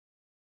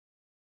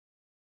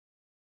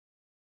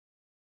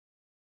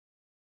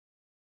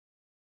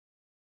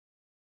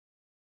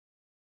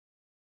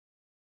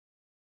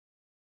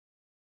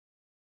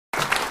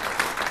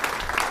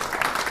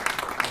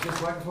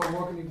microphone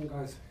working? You can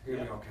guys hear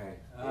me okay.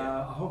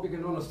 I hope you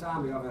can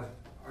understand me. I have an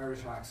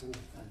Irish accent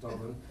in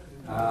Dublin.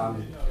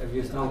 If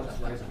you don't,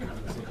 right,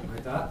 something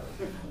like that.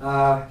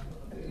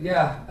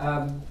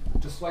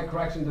 Just slight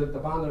correction, the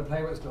band that I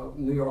play with is the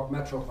New York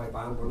Metro play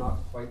band. We're not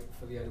quite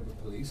affiliated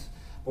with police.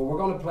 But we're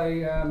going to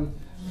play a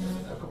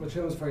couple of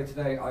tunes for you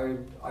today. I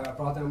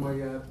brought down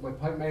my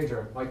pipe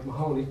major, Mike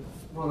Mahoney.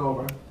 Come on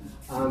over.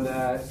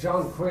 And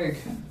John Quigg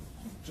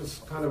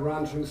just kind of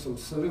ran through some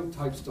salute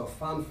type stuff,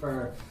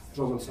 fanfare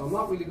drumming. So I'm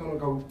not really going to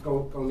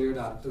go near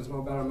that. There's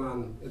no better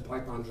man in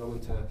pipe band drumming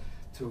to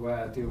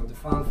deal with the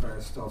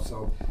fanfare stuff.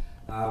 So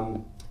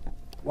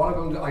what I'm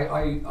going to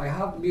do, I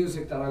have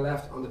music that I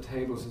left on the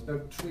tables.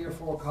 There's about 3 or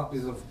 4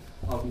 copies of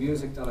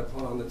music that I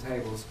put on the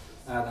tables.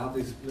 That have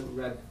these little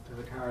red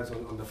cards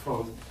on the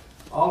front.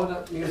 All of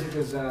that music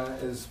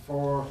is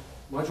for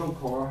my drum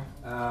corps,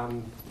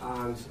 and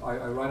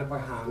I write it by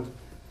hand.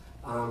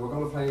 And we're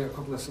going to play a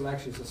couple of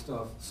selections of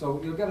stuff,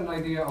 so you'll get an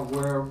idea of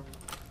where,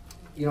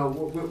 you know,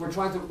 we're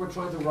trying to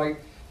write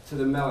to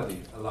the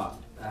melody a lot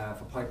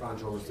for pipe band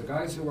drummers. The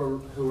guys who are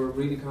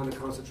really kind of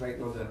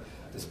concentrating on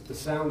the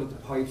sound of the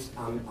pipes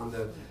and on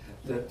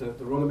the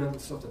rudimental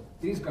stuff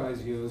that these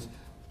guys use.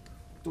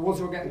 The ones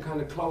who are getting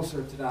kind of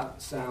closer to that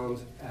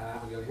sound,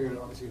 and you'll hear it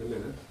obviously in a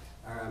minute,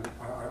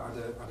 are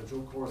the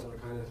drum corps that are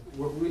kind of,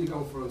 we're really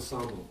going for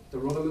ensemble. The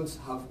rudiments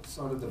have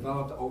sort of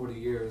developed over the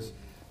years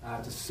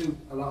to suit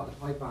a lot of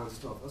the pipe band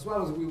stuff, as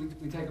well as we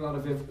take a lot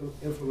of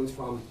influence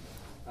from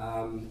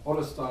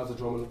other styles of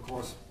drumming. Of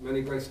course,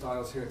 many great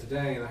styles here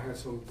today, and I heard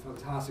some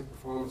fantastic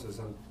performances.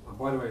 And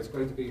by the way, it's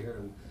great to be here,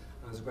 and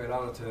it's a great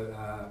honour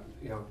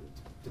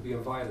to be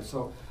invited.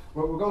 So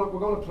we're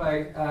going to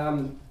play.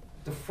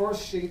 The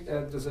first sheet,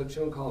 there's a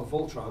tune called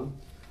Voltron.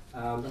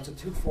 That's a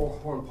 2/4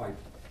 hornpipe.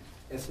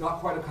 It's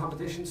not quite a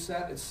competition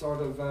set, it's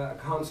sort of a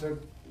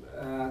concert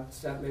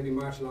set, maybe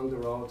March Along the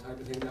Road type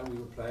of thing that we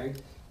would play,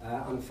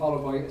 and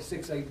followed by a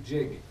 6/8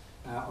 jig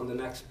on the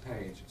next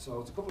page.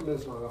 So it's a couple of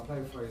minutes long. I'll play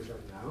it for you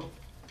right now.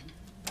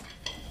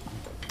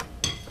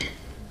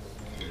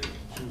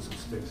 Choose some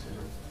sticks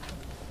here.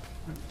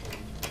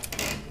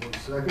 1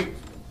 second.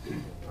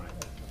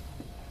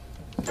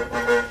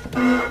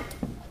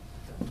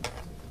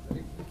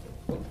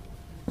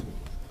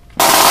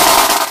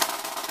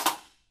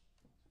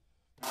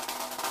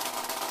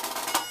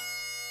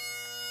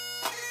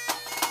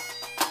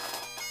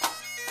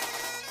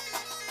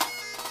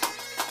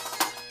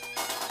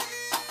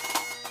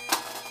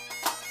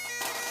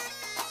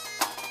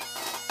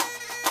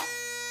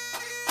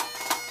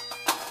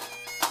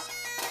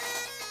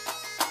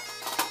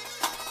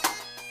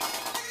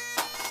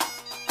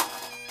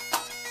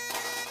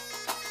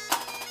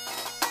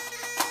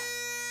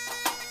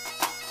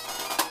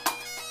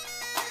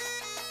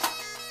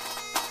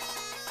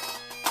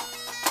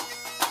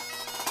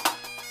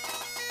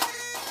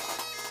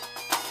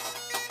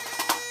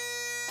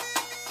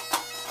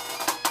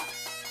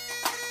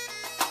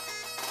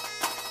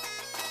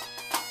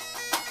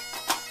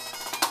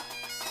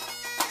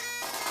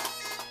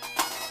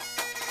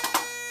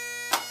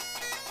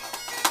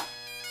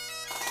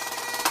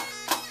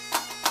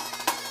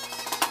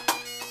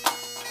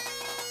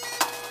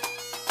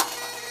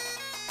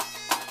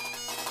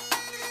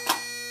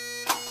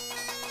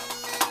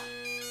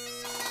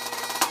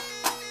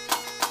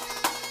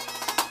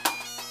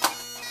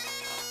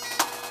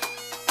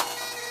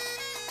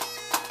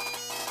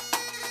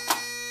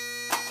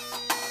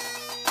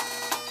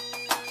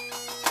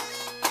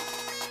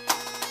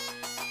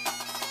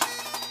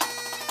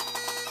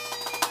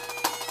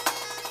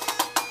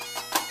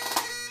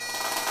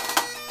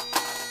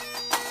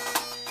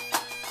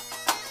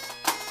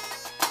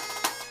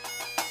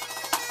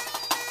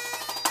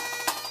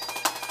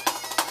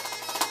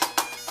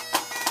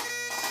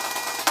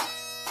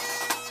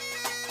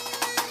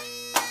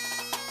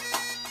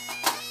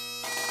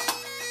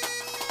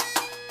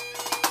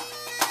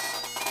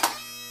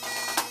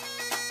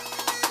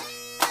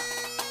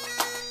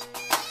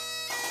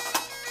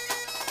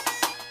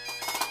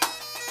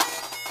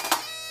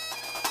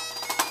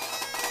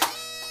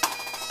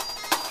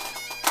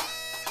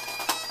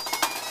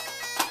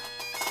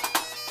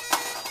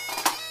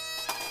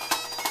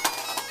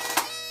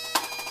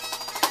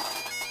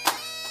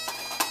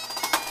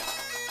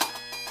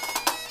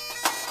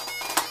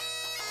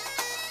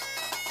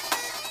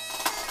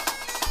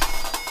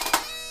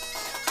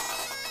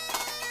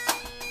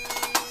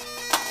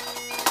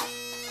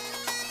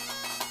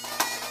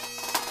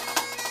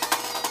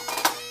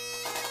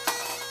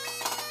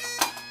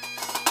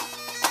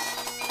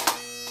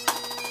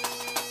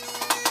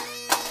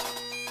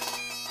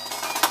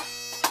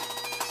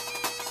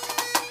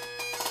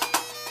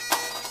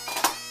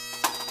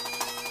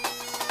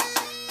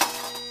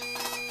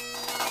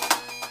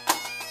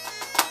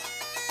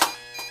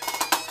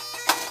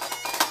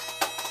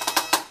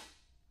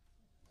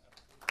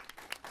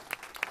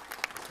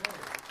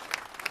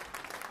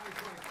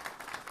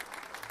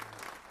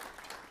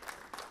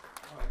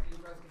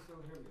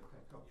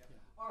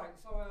 Alright,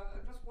 so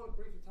I just want to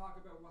briefly talk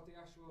about what the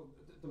actual,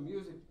 the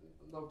music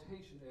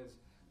notation is.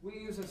 we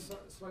use a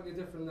slightly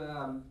different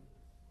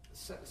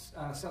set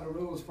of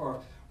rules for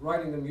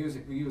writing the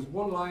music. We use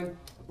one line,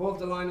 above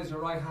the line is your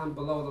right hand,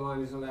 below the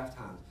line is your left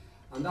hand.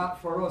 And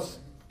that for us,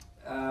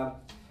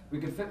 we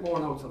can fit more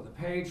notes on the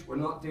page. We're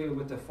not dealing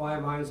with the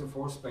 5 lines and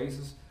 4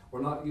 spaces.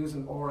 We're not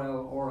using or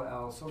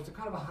L. So it's a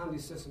kind of a handy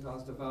system that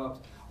has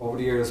developed over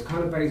the years.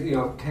 Kind of based,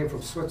 came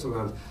from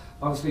Switzerland.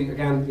 Obviously,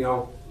 again,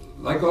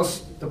 like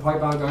us, the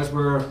pipe band guys,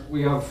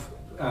 we have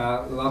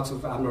lots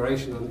of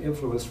admiration and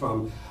influence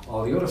from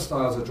all the other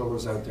styles of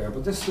drummers out there.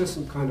 But this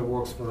system kind of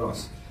works for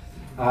us.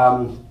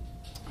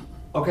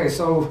 Okay,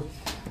 so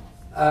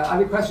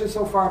any questions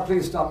so far?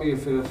 Please stop me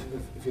if you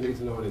need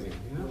to know anything.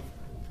 Yeah?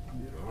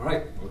 All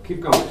right, we'll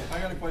keep going. I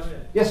got a question.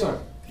 Yes, sir.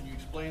 Can you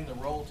explain the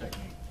roll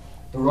technique?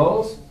 The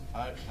rolls?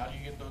 How do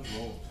you get those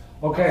rolls?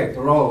 Okay, the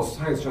rolls.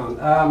 Thanks, John.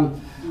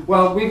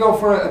 Well, we go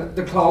for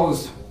the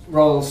closed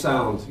roll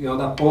sound,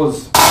 that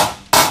buzz.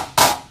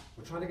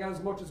 We're trying to get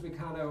as much as we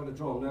can out of the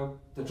drum. Now,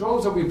 the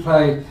drums that we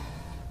play,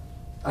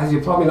 as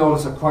you probably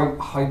notice, are quite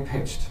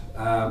high-pitched,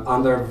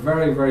 and they're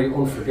very, very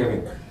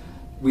unforgiving.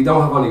 We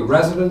don't have any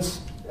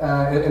resonance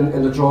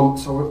in the drum,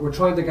 so we're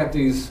trying to get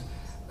these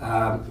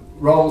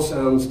roll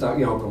sounds that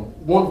from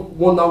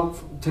one note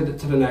to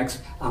the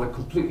next, and a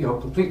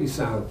completely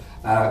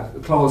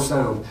closed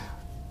sound.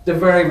 The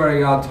very,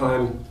 very odd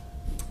time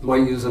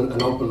might use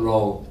an open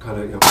roll kind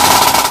of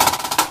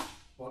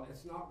but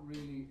it's not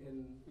really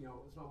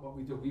it's not what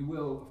we do. We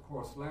will of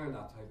course learn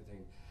that type of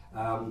thing.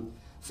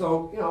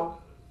 So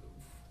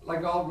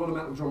like all rhythm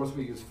metal drummers,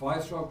 we use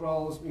 5-stroke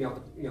rolls.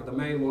 The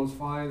main ones: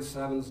 5s,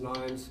 7s,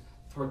 9s,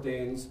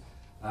 13s,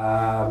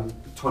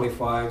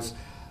 25s,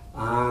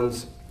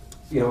 and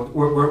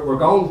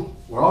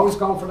we're always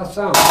going for that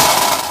sound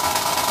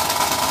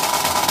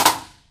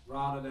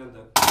rather than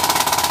the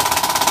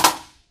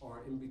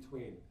or in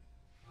between.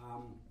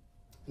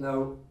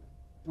 Now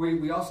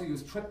we also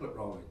use triplet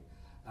rolling.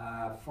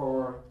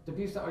 For the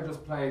piece that I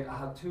just played, I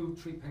had 2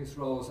 3-pace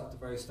rolls at the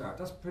very start.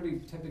 That's pretty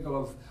typical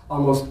of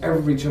almost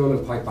every tune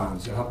in pipe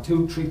bands. You have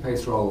 2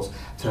 3-pace rolls.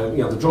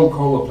 The drum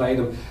corps will play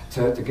them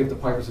to give the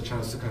pipers a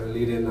chance to kind of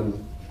lead in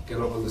and get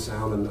up on the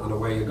sound, and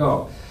away you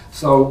go.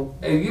 So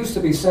it used to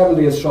be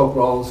 17-stroke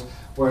rolls,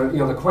 where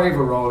the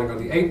quaver rolling or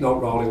the 8-note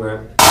rolling,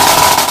 where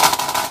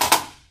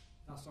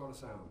that sort of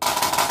sound.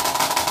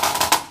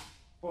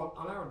 But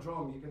on our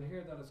drum, you can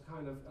hear that it's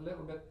kind of a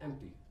little bit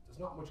empty. There's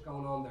not much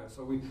going on there,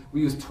 so we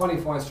use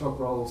 25-stroke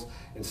rolls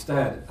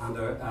instead,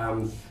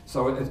 and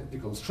so it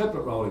becomes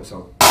triplet rolling.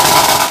 So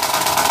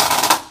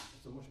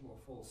it's a much more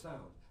full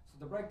sound. So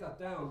to break that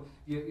down,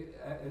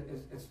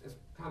 it's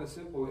kind of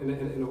simple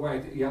in a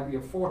way. You have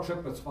 4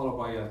 triplets followed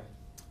by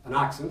an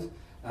accent,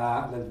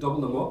 and then double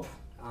them up,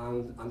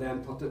 and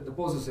then put the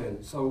buzzes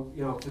in. So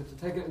to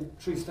take it in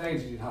 3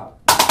 stages, you'd have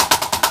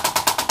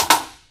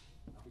that'd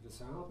be the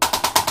sound.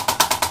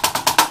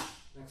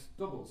 Next,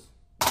 doubles.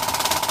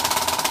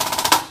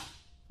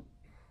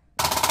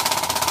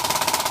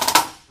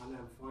 And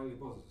then finally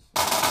buzzes.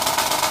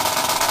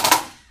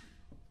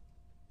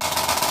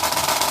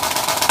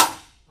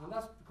 And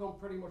that's become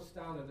pretty much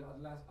standard,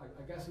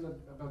 I guess, in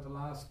about the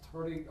last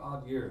 30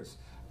 odd years.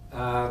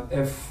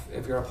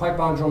 If you're a pipe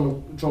band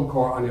drum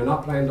corps and you're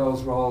not playing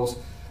those rolls,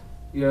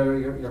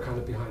 you're kind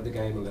of behind the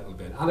game a little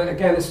bit. And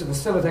again, it's to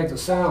facilitate the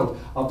sound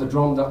of the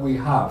drum that we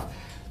have.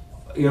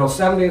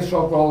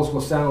 17-stroke rolls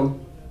will sound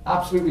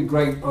absolutely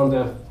great on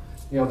the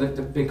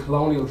big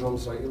colonial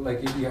drums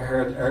like you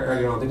heard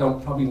earlier on. They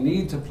don't probably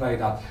need to play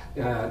that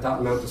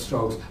amount of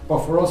strokes,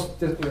 but for us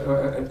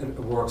it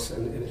works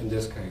in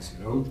this case.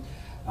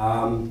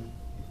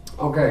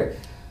 Okay.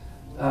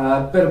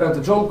 A bit about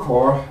the drum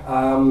corps.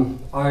 I'm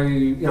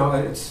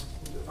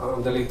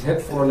the lead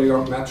tip for New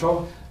York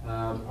Metro.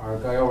 Our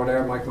guy over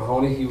there, Mike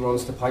Mahoney, he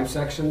runs the pipe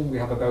section. We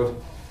have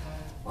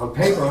on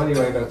paper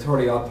anyway, about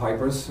 30 odd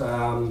pipers.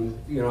 On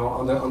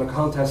the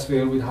contest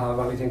field, we'd have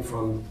anything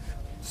from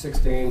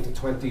 16 to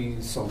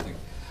 20 something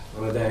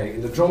on a day.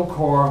 In the drum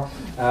corps,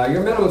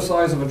 your minimum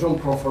size of a drum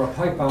corps for a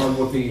pipe band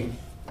would be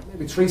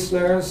maybe 3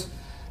 snares,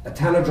 a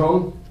tenor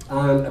drum,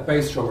 and a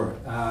bass drummer.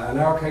 In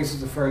our case,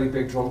 it's a fairly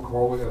big drum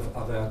corps. We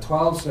have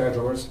 12 snare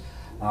drummers,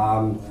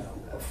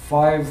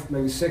 5,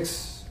 maybe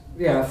 6,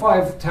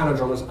 5 tenor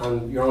drummers,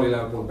 and you're only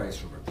allowed 1 bass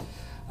drummer,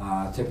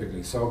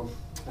 typically. So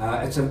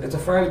it's a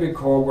fairly big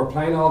corps. We're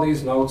playing all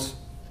these notes.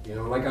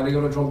 Like any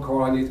other drum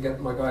corps, I need to get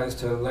my guys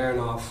to learn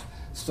off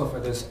stuff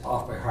like this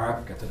off by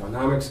heart, get the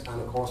dynamics,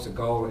 and of course the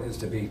goal is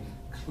to be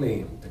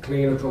clean. The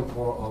cleaner drum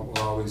corps will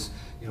always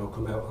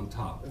come out on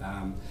top.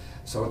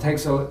 So it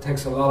takes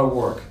a lot of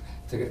work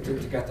to get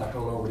that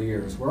going over the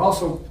years. We're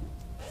also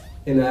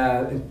in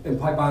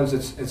pipe bands.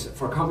 It's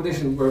for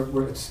competition.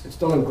 It's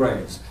done in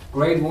grades.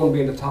 Grade 1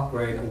 being the top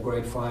grade, and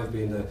grade 5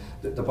 being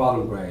the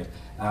bottom grade.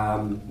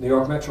 New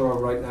York Metro are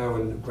right now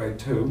in grade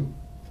 2.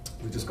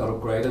 We just got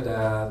upgraded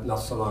not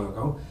so long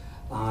ago,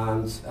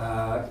 and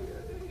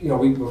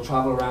we'll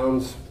travel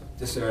around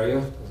this area.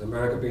 With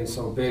America being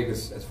so big,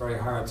 it's very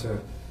hard to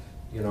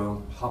you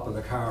know, hop in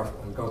the car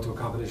and go to a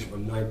competition for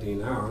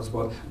 19 hours.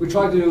 But we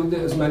try to do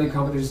as many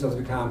competitions as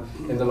we can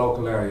in the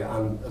local area,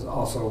 and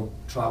also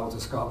travel to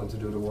Scotland to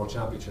do the World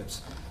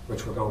Championships,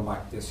 which we're going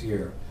back this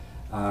year,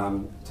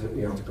 to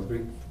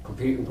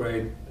compete in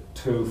grade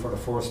 2 for the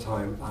first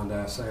time,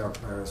 and say our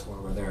prayers while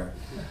we're there.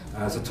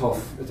 It's a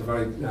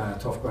very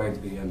tough grade to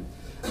be in.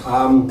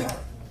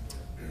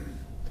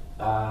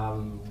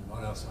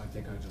 What else? I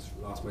think I just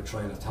lost my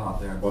train of thought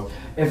there. But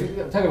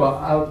tell you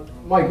what,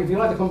 Mike, if you'd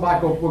like to come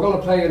back up, we're going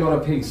to play another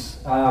piece.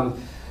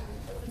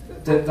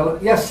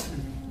 Yes.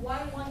 Why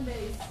one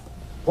bass?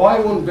 Why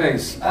one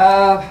bass?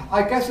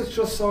 I guess it's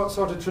just sort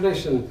of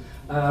tradition.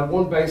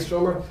 One bass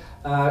drummer.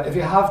 If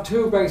you have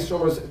two bass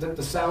drummers,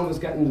 the sound is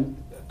getting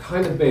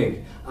kind of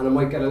big, and it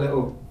might get a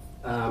little,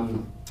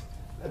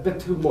 a bit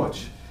too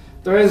much.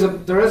 There is a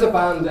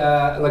band,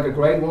 like a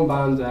grade 1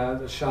 band,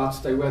 the Shots.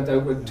 They went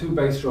out with 2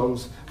 bass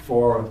drums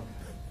for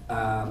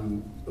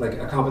like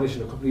a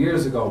competition a couple of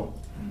years ago.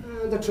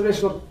 The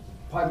traditional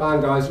pipe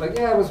band guys were like,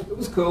 yeah, it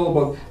was cool,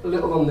 but a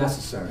little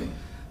unnecessary.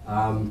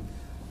 And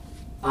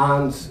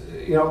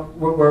you know,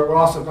 we're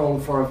also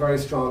going for a very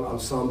strong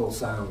ensemble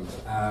sound.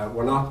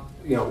 We're not,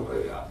 you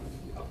know,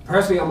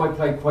 personally I might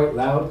play quite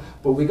loud,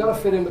 but we got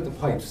to fit in with the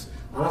pipes.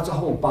 And that's a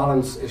whole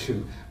balance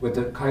issue with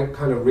the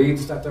kind of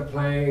reeds that they're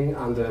playing,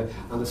 and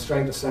the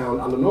strength of sound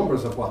and the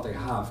numbers of what they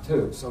have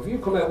too. So if you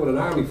come out with an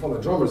army full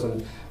of drummers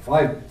and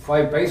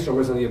five bass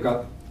drummers and you've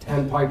got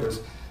 10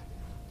 pipers,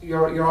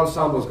 your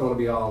ensemble is going to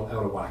be all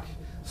out of whack.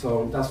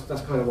 So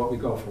that's kind of what we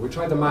go for. We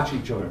try to match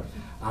each other,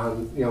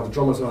 and you know, the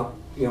drummers not,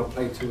 you know,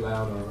 play too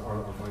loud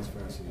or vice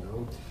versa. You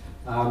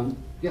know.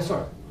 Yes,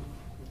 sir.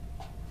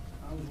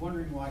 I was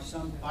wondering why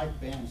some pipe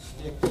band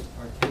sticks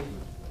are tapered.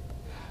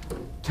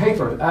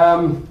 Tapered.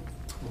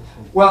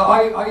 Well,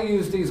 I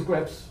use these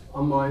grips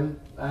on mine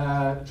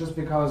just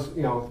because,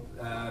 you know,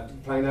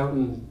 playing out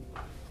in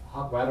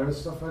hot weather and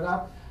stuff like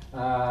that.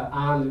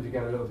 And if you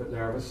get a little bit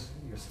nervous,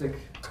 your stick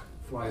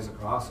flies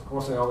across. Of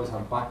course, I always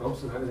have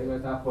backups and everything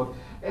like that, but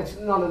it's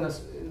none of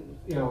this.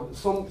 You know,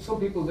 some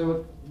people do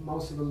it.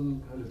 Most of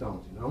them kind of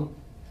don't. You know.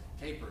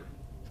 Tapered.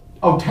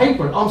 Oh,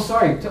 tapered. I'm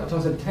sorry.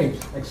 I said tape.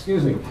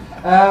 Excuse me.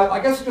 I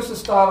guess it's just a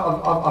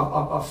style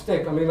of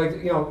stick. I mean, like,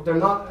 you know, they're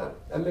not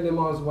a million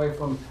miles away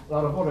from a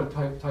lot of other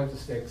types of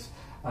sticks.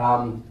 We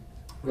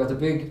got the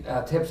big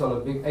tips on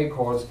it, big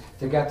acorns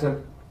to get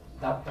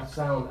that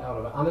sound out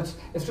of it, and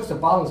it's just a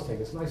balance thing.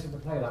 It's nicer to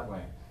play that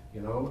way. You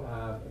know,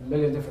 a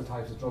million different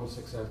types of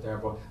drumsticks out there,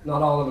 but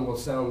not all of them will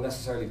sound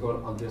necessarily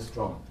good on this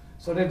drum.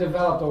 So they've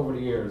developed over the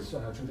years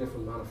through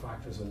different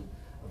manufacturers and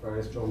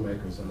various drum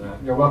makers, and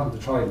you're welcome to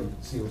try them and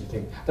see what you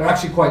think. They're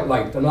actually quite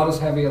light. They're not as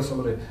heavy as some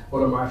of the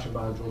other marching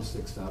band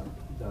drumsticks that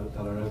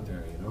are out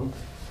there, you know.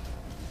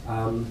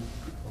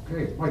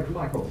 Okay, right, come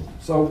back up.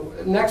 So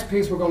next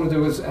piece we're going to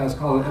do is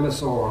called an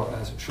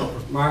MSR, short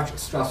for March,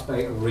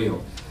 Strathspey and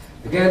Reel.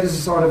 Again, this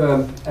is sort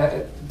of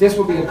this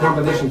will be a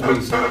competition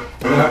piece.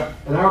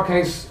 In our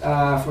case,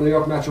 for New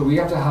York Metro, we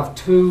have to have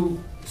 2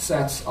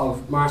 sets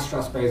of March,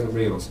 Strathspeys and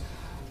Reels.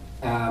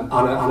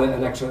 On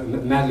an extra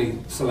medley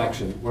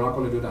selection. We're not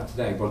going to do that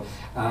today, but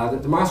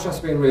the March,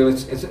 Strathspey and Reel,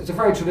 it's a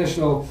very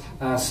traditional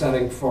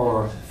setting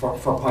for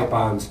pipe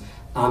bands,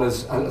 and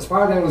as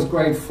far down as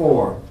grade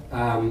 4,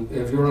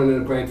 if you're in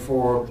a grade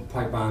 4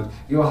 pipe band,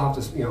 you'll have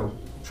to, you know,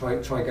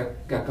 try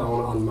get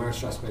going on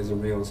March, Strathspeys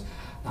and Reels,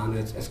 and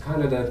it's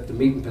kind of the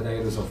meat and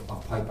potatoes of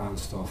pipe band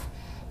stuff.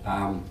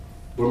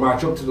 We'll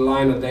march up to the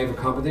line and they have a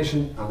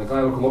competition, and the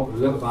guy will come up with a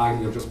little bag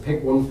and you'll just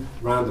pick one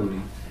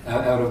randomly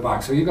out of the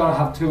bag. So you've got to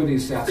have 2 of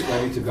these sets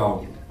ready to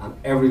go, and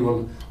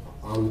everyone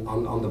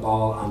on the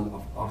ball, and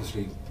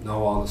obviously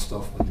know all the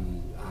stuff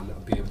and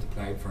be able to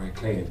play it very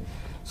clean.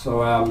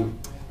 So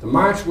the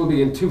march will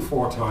be in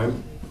 2/4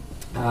 time,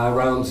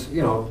 around,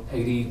 you know,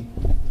 80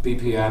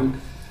 BPM.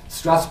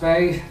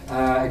 Strathspey,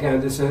 again,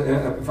 this is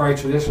a very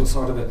traditional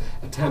sort of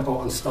a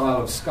tempo and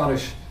style of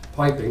Scottish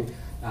piping.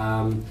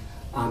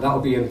 And that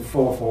will be in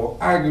 4/4.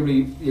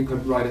 Arguably, you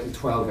could write it in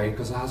 12/8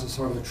 because it has a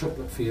sort of a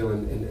triplet feel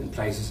in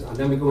places. And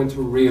then we go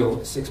into a reel,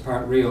 a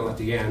 6-part reel at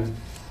the end,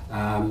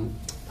 and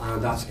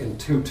that's in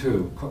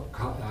 2/2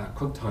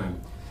 cut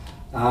time.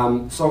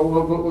 So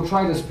we'll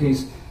try this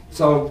piece.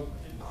 So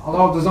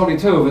although there's only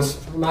 2 of us,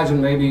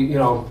 imagine maybe, you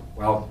know,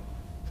 well,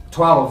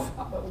 12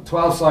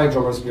 side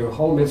drummers, your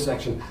whole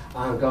midsection,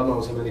 and God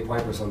knows how many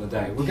pipers on the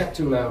day. We'll get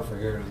too loud for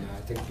here, and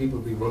I think people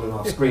will be running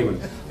off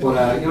screaming.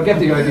 But you'll get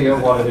the idea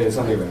of what it is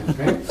anyway,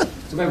 okay?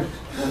 It's about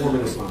 4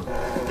 minutes long, I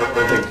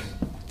think.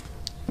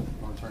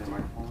 Want to turn your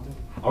microphone on?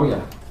 Oh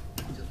yeah.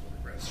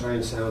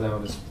 Strange sound out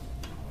of his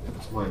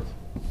mic.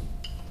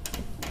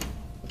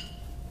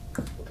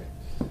 Okay.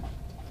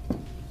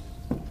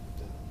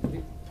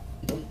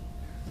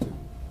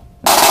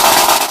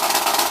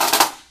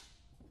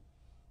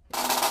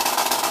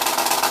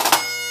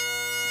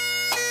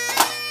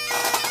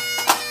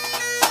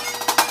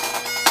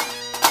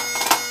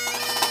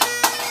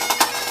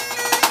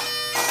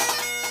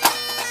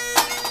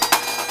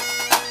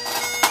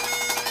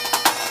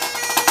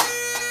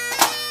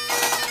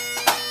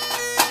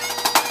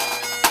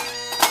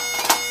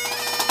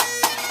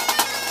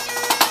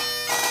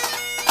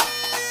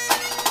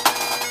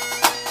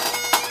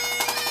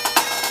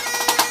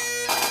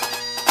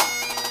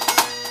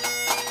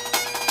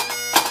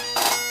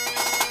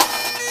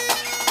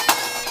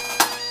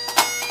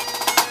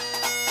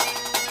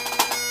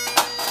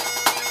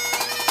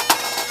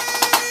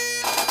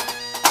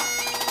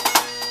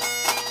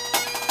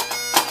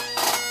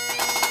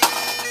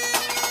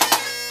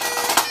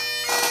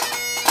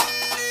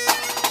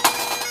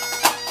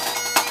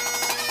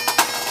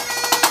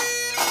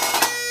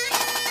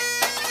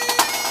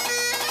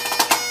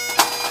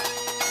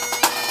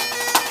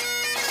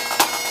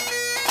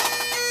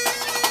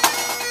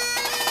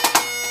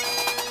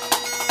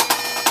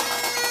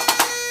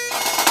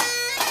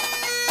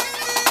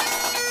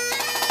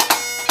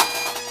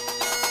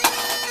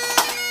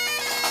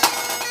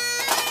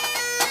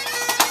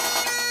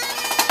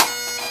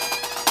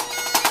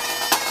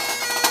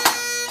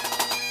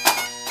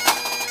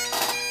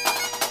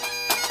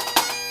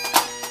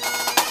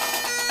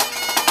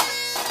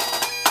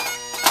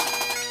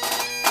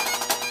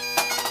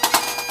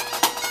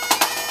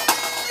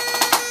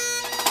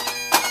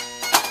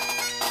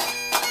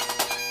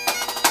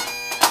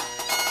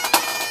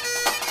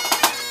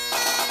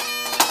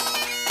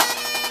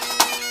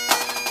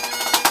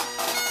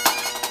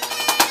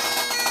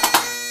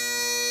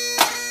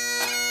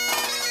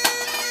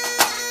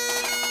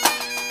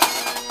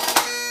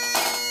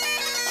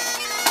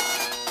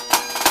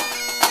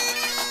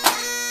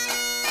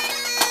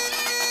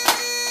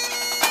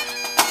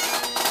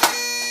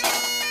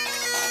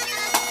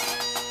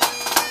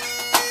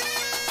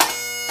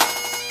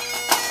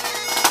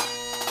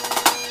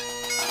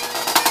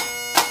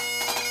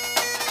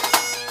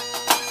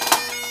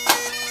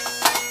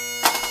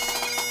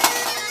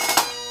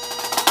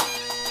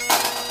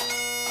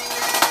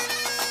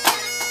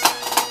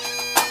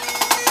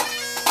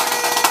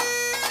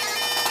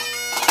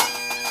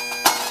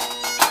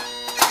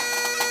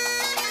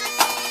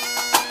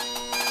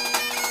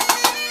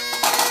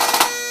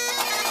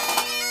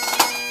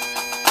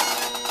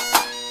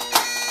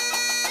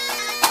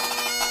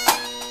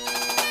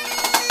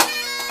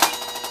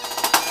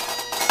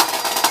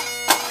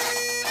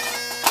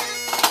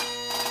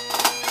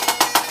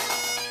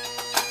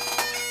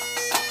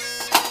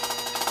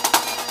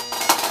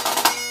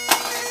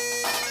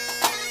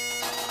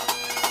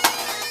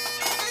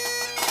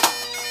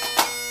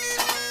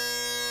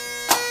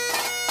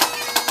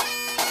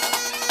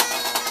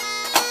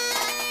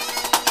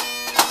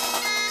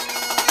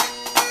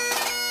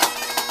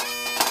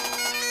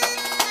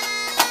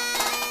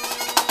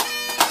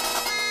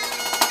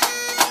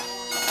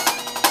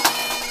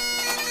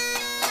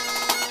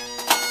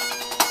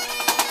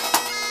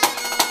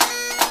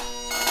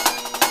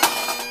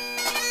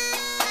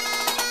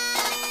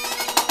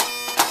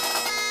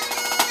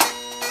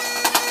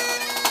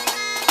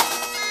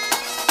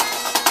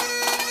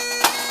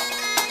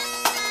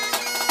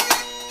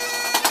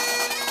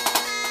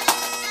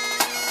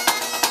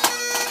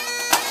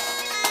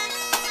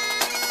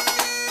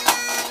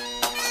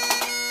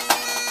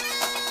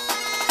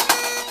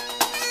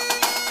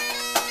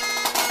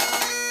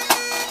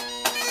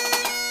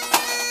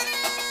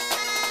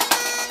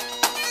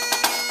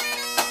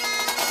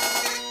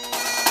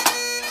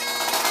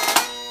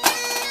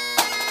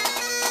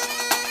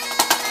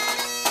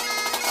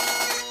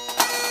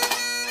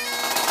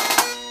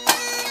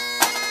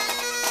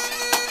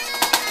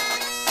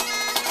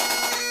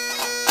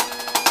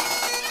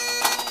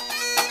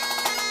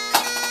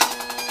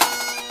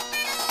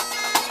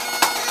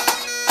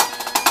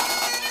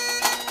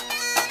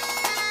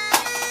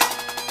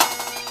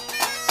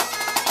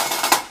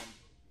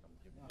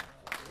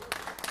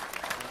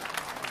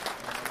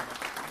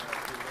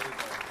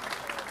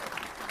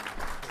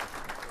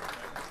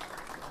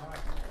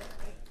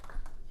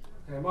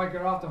 Okay, Mike,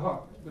 you're off the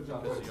hook. Good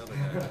job.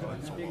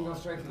 You can go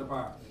straight to the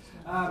bar.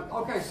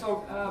 Okay,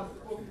 so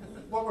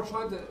what we're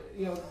trying to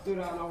do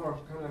that. I know we're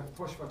kind of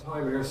pushed for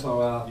time here,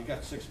 so You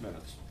got 6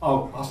 minutes.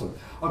 oh, awesome.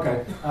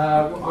 Okay,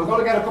 I'm going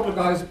to get a couple of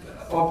guys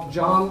up.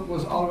 John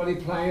was already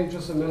playing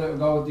just a minute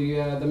ago.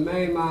 The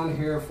main man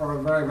here for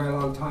a very, very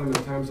long time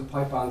in terms of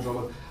pipe band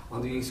drumming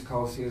on the East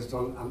Coast. He has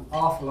done an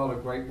awful lot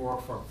of great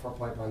work for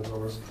pipe band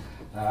drummers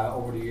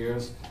over the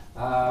years.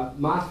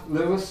 Matt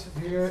Lewis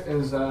here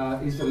is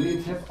he's the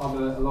lead tip of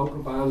a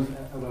local band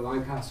out of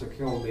Lancaster,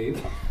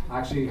 Kilneve. I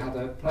actually had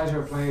the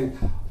pleasure of playing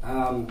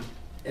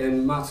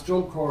in Matt's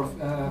drum corps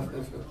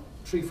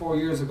 3-4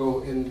 years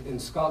ago in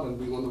Scotland.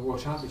 We won the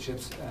World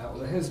Championships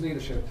under his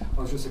leadership.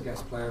 I was just a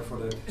guest player for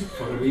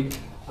the week.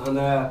 And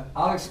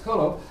Alex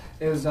Cullough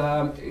is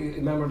a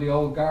member of the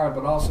Old Guard,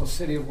 but also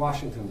City of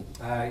Washington.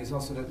 He's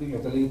also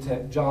the lead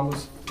tip. John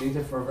was lead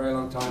tip for a very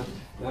long time.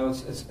 Now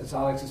it's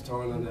Alex's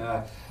turn,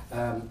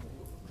 and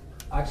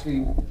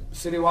actually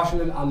City of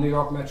Washington and New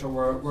York Metro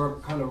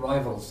were kind of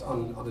rivals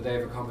on the day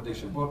of the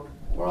competition. But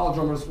we're all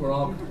drummers. We're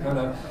all kind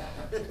of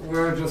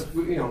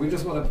we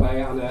just want to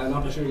play, and an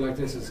opportunity like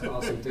this is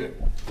awesome to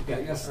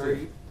get. Yes, Are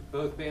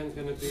both bands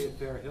going to be at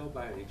Fair Hill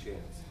by any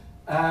chance?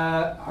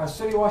 Are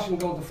City of Washington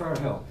going to Fair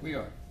Hill? We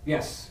are.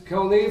 Yes.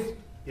 Kilneve?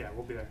 Yeah,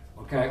 we'll be there.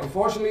 Okay.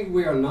 Unfortunately,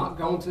 we are not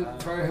going to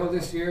Fair Hill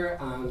this year,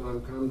 and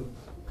I'm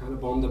kind of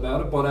bummed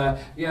about it. But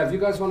yeah, if you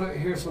guys want to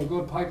hear some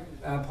good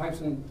pipes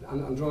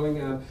and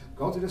drumming,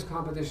 go to this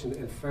competition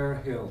in Fair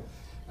Hill.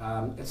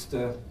 It's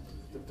the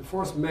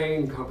first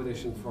main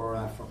competition for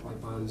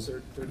pipe bands.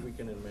 Third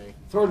weekend in May.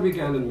 Third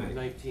weekend in May.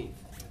 19th.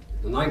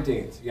 The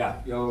 19th.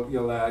 Yeah,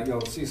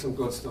 you'll see some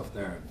good stuff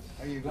there.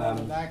 Are you going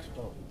to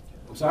Maxville?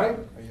 I'm sorry?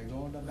 Are you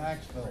going to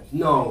Maxville?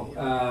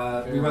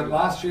 No, we went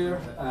last year,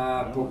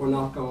 but we're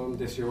not going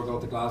this year. We're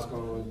going to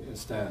Glasgow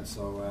instead.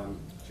 So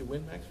Did you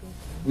win Maxwell?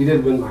 we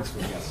did win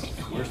Maxwell, yes.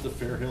 Where's the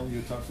Fair Hill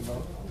you talked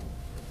about?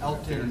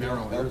 Elton.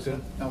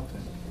 Elton.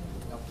 Elton.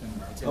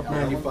 Up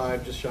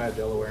 95, just shy of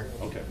Delaware.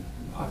 Okay.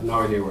 I have no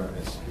idea where it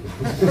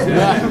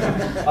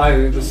is.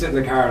 I just sit in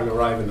the car and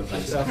arrive in the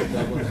place. South of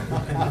Dublin.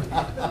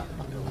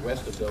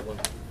 West of Dublin.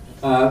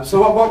 So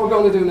what we're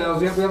going to do now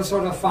is we have a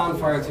sort of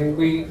fanfare thing.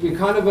 We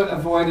kind of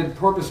avoided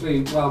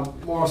purposely, well,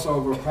 more so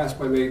request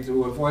by me,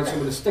 to avoid some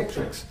of the stick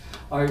tricks.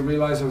 I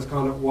realised I was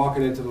kind of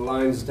walking into the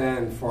lion's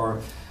den for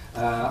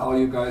all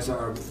you guys that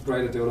are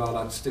great at doing all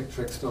that stick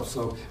trick stuff.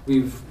 So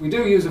we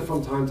do use it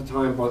from time to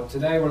time, but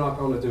today we're not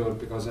going to do it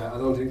because I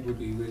don't think we'd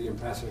be really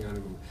impressing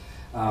anyone.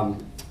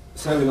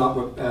 Certainly not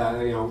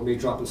with me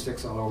dropping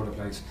sticks all over the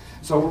place.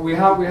 So we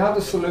have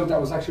the salute that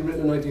was actually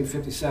written in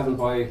 1957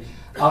 by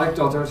Alec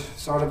Duttert,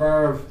 sort of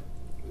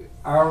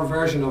our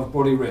version of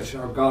Buddy Rich,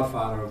 our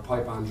godfather of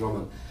pipe band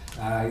drumming.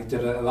 He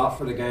did a lot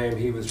for the game.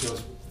 He was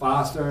just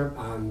faster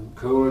and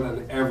cooler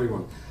than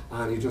everyone,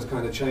 and he just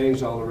kind of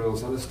changed all the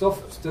rules. And the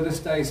stuff to this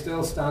day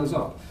still stands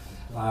up.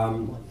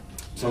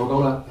 So we're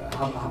going to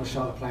have a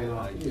shot at playing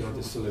off,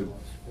 this salute.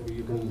 Maybe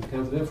you can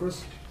count it in for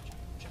us.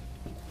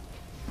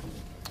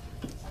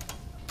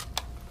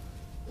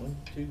 1,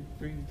 2,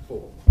 3,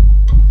 4.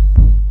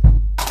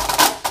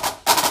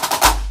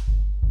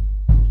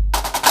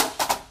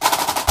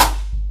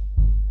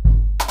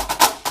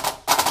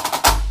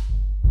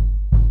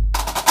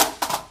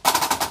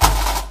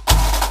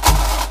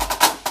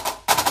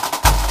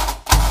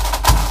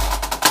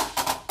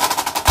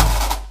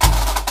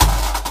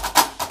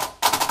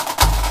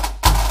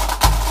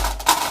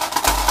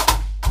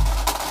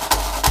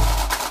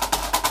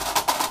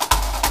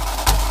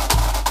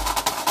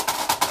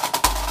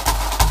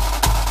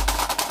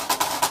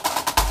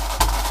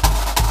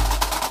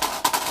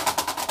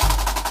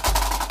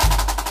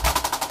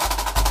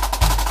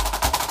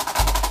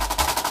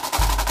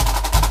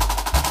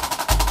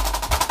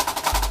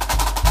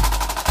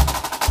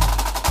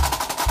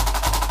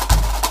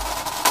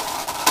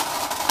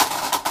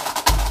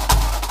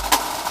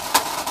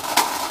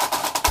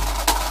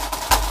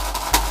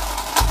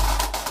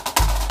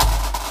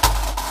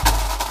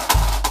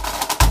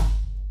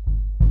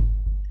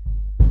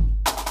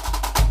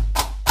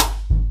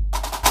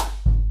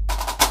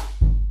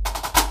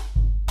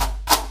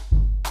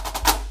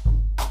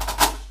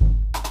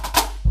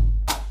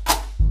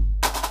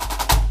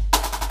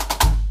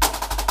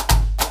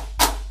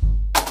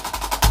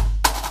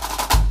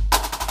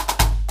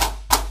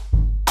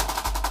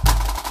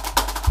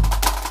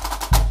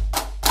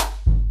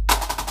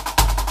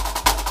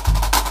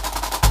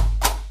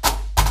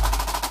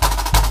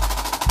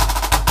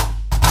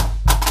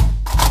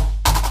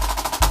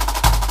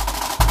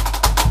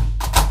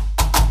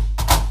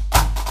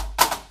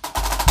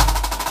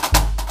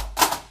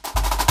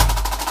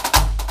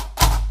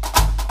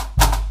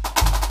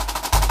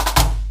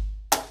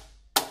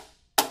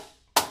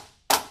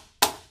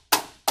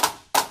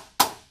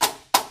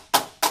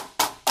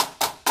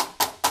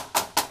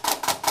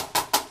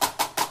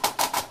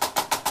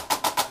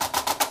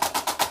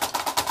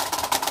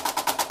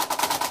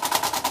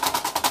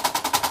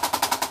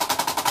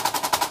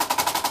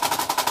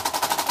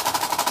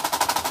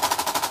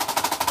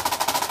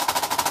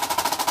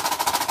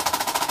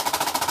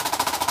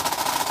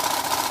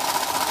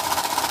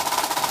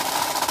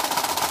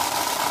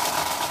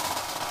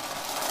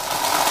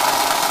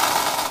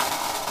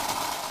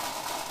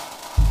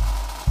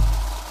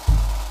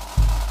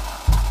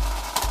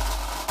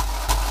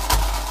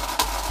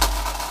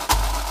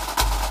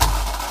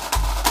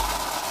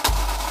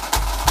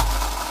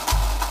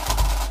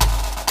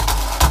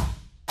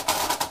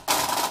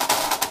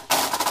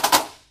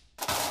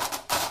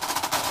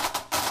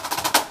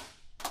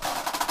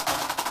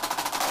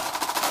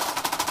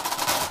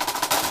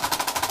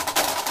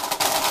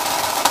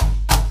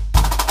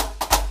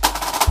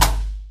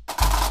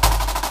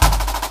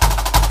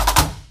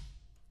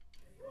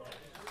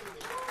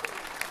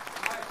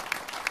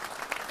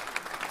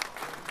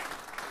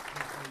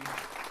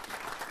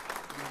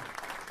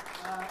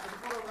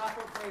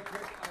 very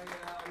quick.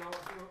 I know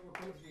we're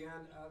coming to the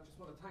end. I just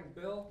want to thank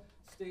Bill,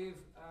 Steve,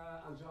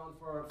 and John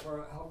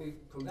for helping me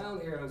come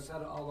down here and set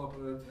it all up.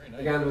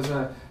 Again, it was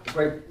a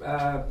great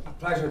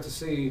pleasure to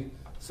see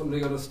some of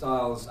the other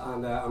styles,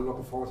 and I'm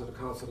looking forward to the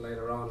concert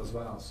later on as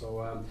well.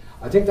 So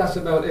I think that's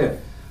about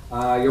it.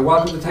 You're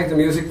welcome to take the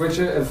music with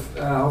you. If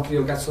hopefully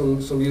you'll get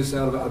some use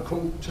out of it. And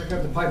come check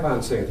out the pipe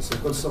band scene. Some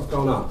good stuff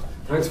going on.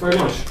 Thanks very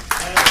much.